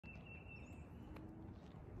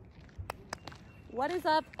What is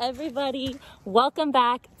up, everybody? Welcome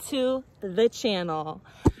back to the channel.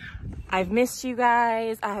 I've missed you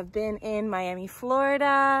guys. I have been in Miami,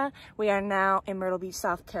 Florida. We are now in Myrtle Beach,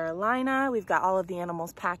 South Carolina. We've got all of the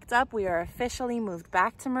animals packed up. We are officially moved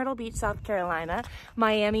back to Myrtle Beach, South Carolina.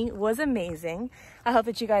 Miami was amazing. I hope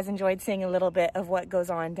that you guys enjoyed seeing a little bit of what goes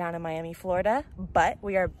on down in Miami, Florida. But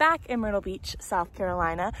we are back in Myrtle Beach, South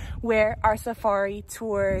Carolina, where our safari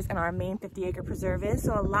tours and our main 50-acre preserve is.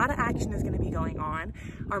 So a lot of action is going to be going on.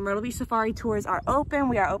 Our Myrtle Beach safari tours are open.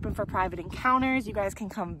 We are open for private encounters. You guys can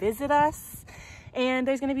come visit us. And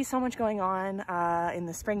there's going to be so much going on in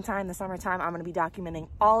the springtime, the summertime. I'm going to be documenting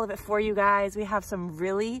all of it for you guys. We have some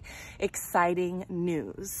really exciting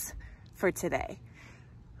news for today.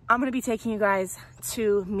 I'm going to be taking you guys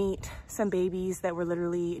to meet some babies that were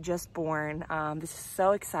literally just born. This is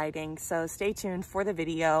so exciting. So stay tuned for the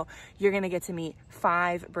video. You're going to get to meet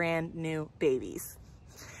 5 brand new babies.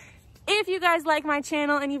 If you guys like my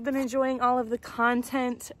channel and you've been enjoying all of the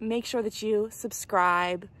content, make sure that you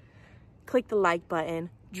subscribe. Click the like button,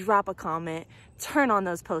 drop a comment, turn on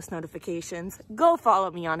those post notifications, go follow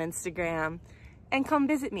me on Instagram, and come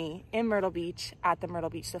visit me in Myrtle Beach at the Myrtle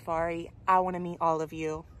Beach Safari. I want to meet all of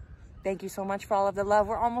you. Thank you so much for all of the love.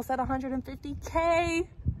 We're almost at 150K.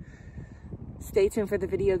 Stay tuned for the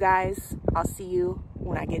video, guys. I'll see you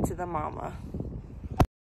when I get to the mama.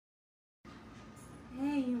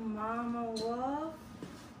 Hey, Mama Wolf.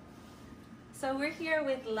 So we're here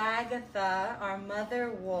with Lagatha, our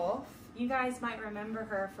mother wolf. You guys might remember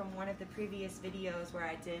her from one of the previous videos where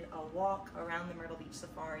I did a walk around the Myrtle Beach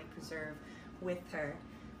Safari Preserve with her.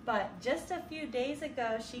 But just a few days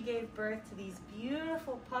ago, she gave birth to these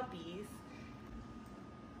beautiful puppies.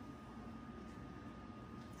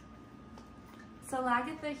 So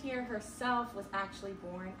Lagatha here herself was actually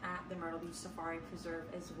born at the Myrtle Beach Safari Preserve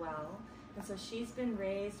as well. And so she's been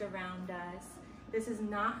raised around us. This is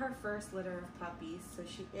not her first litter of puppies, so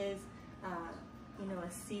she is you know,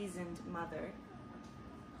 a seasoned mother.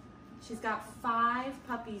 She's got 5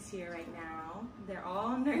 puppies here right now. They're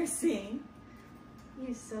all nursing.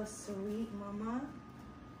 You're so sweet, Mama.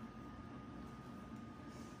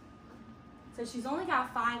 So she's only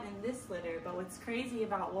got 5 in this litter, but what's crazy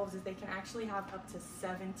about wolves is they can actually have up to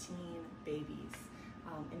 17 babies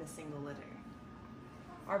in a single litter.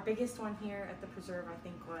 Our biggest one here at the preserve, I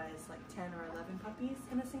think, was like 10 or 11 puppies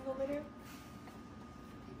in a single litter.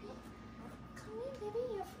 Come in,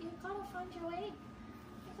 baby. You've got to find your way.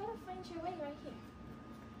 You've got to find your way right here.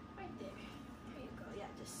 Right there. There you go. Yeah,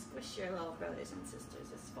 just squish your little brothers and sisters.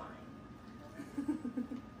 It's fine.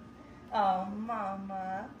 Oh,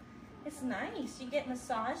 Mama. It's nice. You get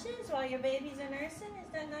massages while your babies are nursing.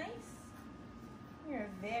 Is that nice? You're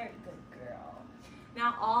a very good girl.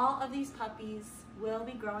 Now, all of these puppies will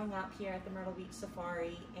be growing up here at the Myrtle Beach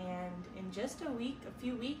Safari, and in just a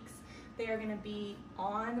few weeks, they are going to be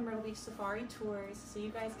on the Myrtle Beach Safari tours, so you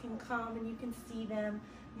guys can come and you can see them.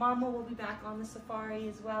 Mama will be back on the safari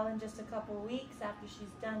as well in just a couple of weeks after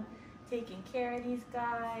she's done taking care of these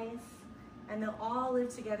guys, and they'll all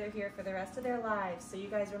live together here for the rest of their lives. So you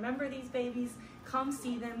guys remember these babies, come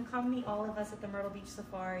see them, come meet all of us at the Myrtle Beach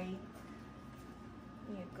Safari.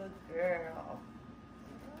 You're a good girl.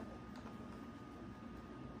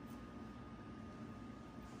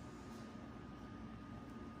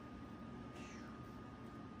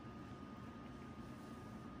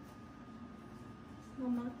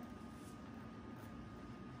 Mama.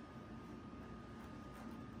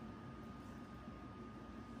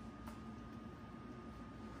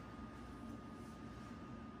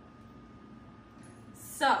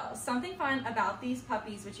 So, something fun about these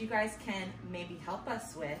puppies, which you guys can maybe help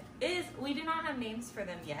us with, is we do not have names for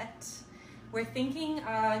them yet. We're thinking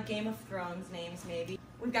Game of Thrones names, maybe.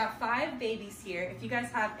 We've got 5 babies here. If you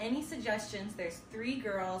guys have any suggestions, there's 3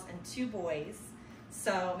 girls and 2 boys.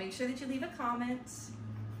 So make sure that you leave a comment.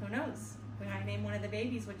 Who knows? We might name one of the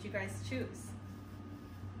babies what you guys choose.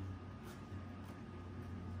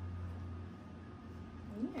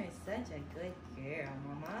 You're such a good girl,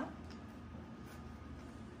 Mama.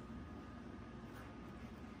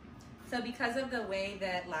 So because of the way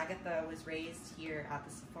that Lagatha was raised here at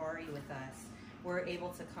the safari with us, we're able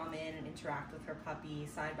to come in and interact with her puppy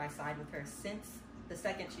side by side with her since the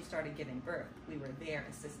second she started giving birth. We were there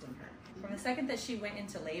assisting her. From the second that she went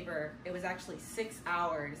into labor, it was actually 6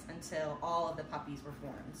 hours until all of the puppies were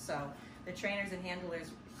born. So the trainers and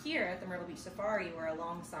handlers here at the Myrtle Beach Safari were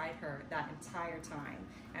alongside her that entire time.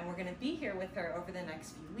 And we're gonna be here with her over the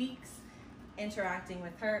next few weeks, interacting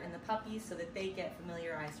with her and the puppies so that they get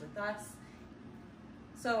familiarized with us.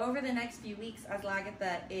 So over the next few weeks, as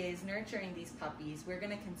Lagatha is nurturing these puppies, we're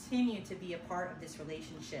going to continue to be a part of this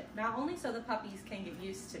relationship. Not only so the puppies can get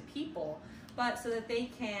used to people, but so that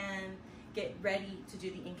they can get ready to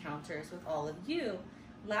do the encounters with all of you.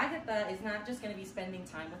 Lagatha is not just going to be spending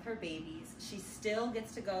time with her babies. She still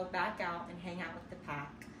gets to go back out and hang out with the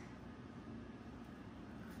pack.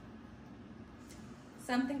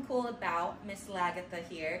 Something cool about Miss Lagatha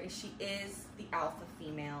here is she is the alpha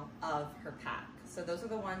female of her pack. So those are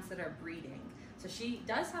the ones that are breeding. So she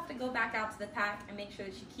does have to go back out to the pack and make sure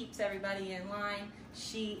that she keeps everybody in line.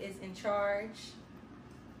 She is in charge.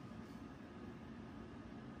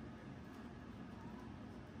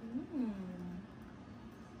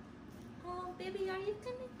 Oh, baby, are you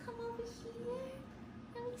gonna come over here?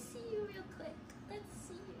 Let me see you real quick. Let's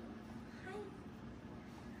see you. Hi.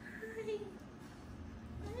 Hi.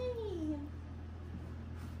 Hi.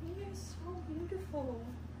 You're so beautiful.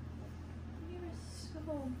 You're so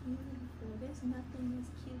beautiful. There's nothing as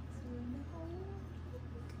cute as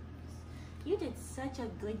you. You did such a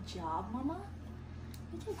good job, Mama.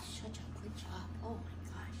 You did such a good job. Oh my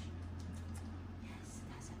gosh. Yes,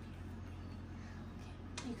 that's a beautiful baby.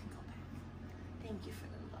 Okay, you can go back. Thank you for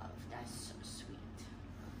the love. That's so sweet.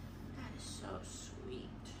 That is so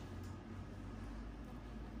sweet.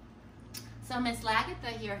 So Miss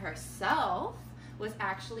Lagatha here herself was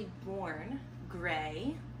actually born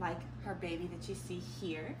gray, like her baby that you see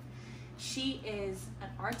here. She is an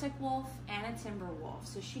Arctic wolf and a timber wolf,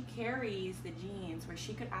 so she carries the genes where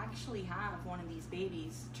she could actually have one of these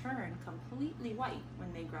babies turn completely white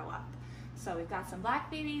when they grow up. So we've got some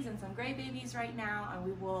black babies and some gray babies right now, and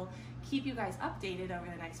we will keep you guys updated over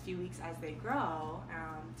the next few weeks as they grow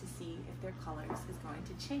to see if their colors is going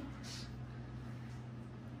to change.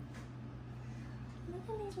 Look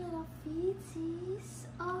at these little feetsies.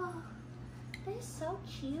 Oh, they're so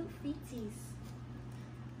cute, feetsies.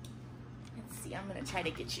 Let's see, I'm gonna try to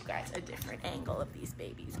get you guys a different angle of these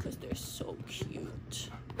babies because they're so cute.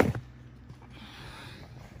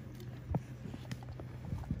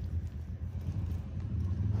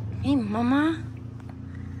 Hey, Mama.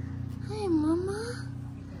 Hey, Mama.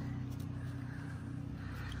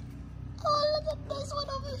 Oh, look at this one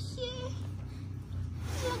over here.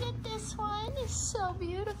 Look at this one. It's so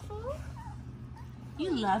beautiful.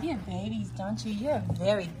 You love your babies, don't you? You're a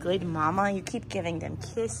very good mama. You keep giving them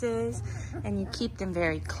kisses and you keep them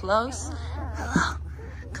very close. Hello.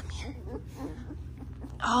 Come here.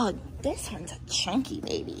 Oh, this one's a chunky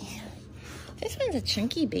baby. This one's a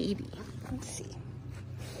chunky baby. Let's see.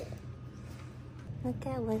 Look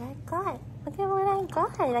at what I got. Look at what I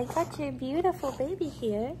got. I got your beautiful baby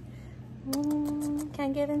here. Can I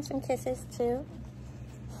give him some kisses too?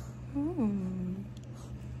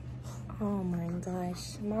 Oh my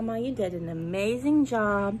gosh. Mama, you did an amazing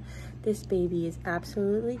job. This baby is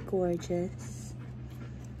absolutely gorgeous.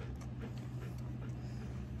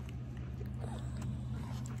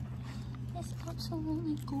 It's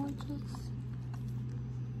absolutely gorgeous.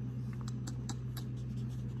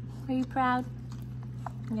 Are you proud?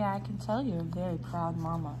 Yeah, I can tell you're a very proud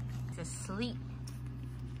mama. He's asleep.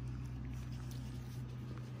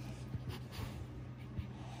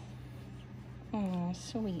 Oh,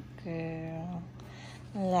 sweet girl.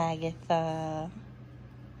 Lagatha.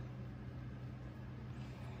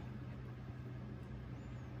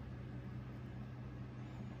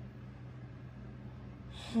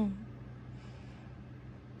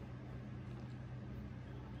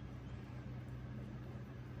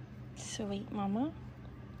 Sweet mama.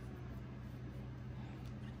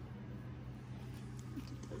 Look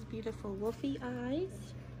at those beautiful wolfy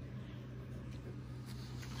eyes.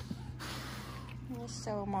 Let's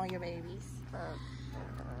show them all your babies.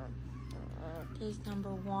 There's number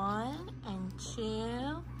 1 and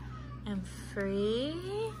 2 and 3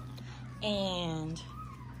 and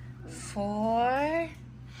 4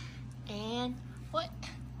 and what?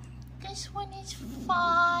 This one is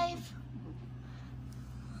 5.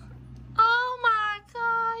 Oh my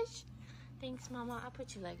gosh. Thanks, Mama. I'll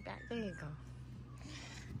put your leg back. There you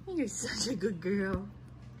go. You're such a good girl.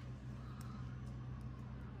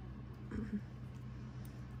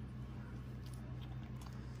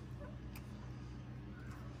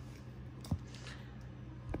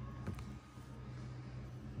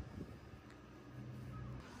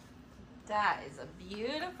 That is a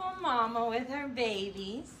beautiful mama with her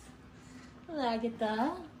babies.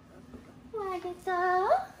 Lagatha.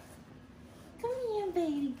 Lagatha. Come here,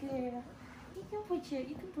 baby girl. You can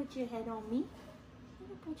put your head on me. You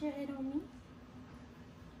can put your head on me.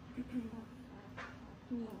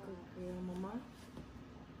 You're a good girl, mama.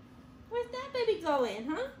 Where's that baby going,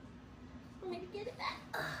 huh? Want me to get it back?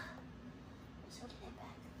 Let's go get it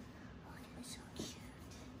back.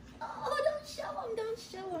 Don't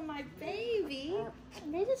show them my baby.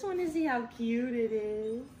 They just want to see how cute it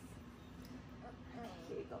is.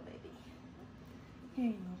 Here you go, baby. Here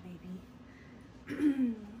you go,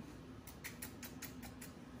 baby.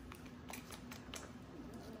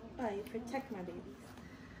 Oh, you protect my babies.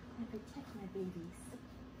 I protect my babies.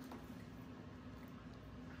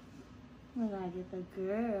 Look at the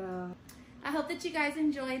girl. I hope that you guys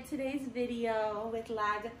enjoyed today's video with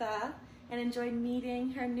Lagatha and enjoyed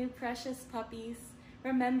meeting her new precious puppies.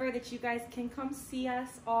 Remember that you guys can come see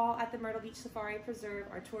us all at the Myrtle Beach Safari Preserve.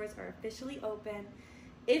 Our tours are officially open.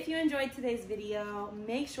 If you enjoyed today's video,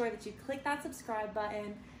 make sure that you click that subscribe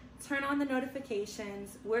button, turn on the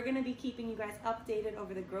notifications. We're gonna be keeping you guys updated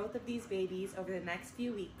over the growth of these babies over the next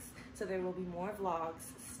few weeks. So there will be more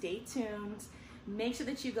vlogs. Stay tuned. Make sure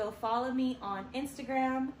that you go follow me on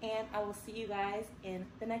Instagram, and I will see you guys in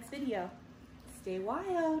the next video. Stay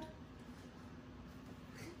wild.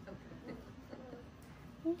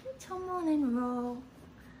 Did you tumble and roll?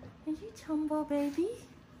 Did you tumble, baby?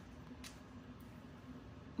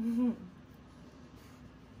 Good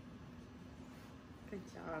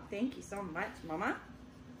job. Thank you so much, Mama.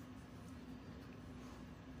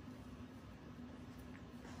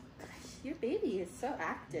 Gosh, your baby is so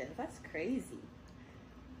active. That's crazy.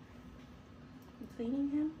 You cleaning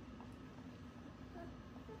him?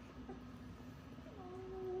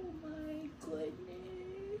 Oh my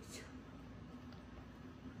goodness.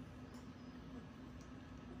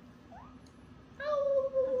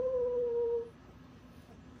 Oh.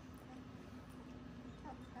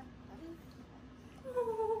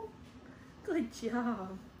 Oh. Good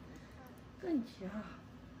job. Good job.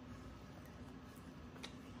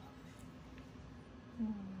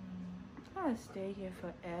 I'll stay here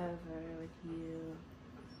forever with you.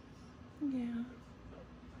 Yeah.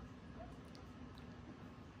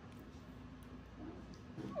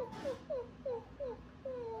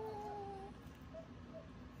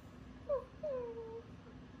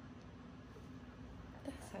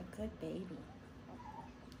 That's a good baby.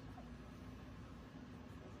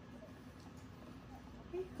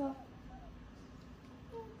 Here you go.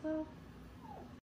 Here you go.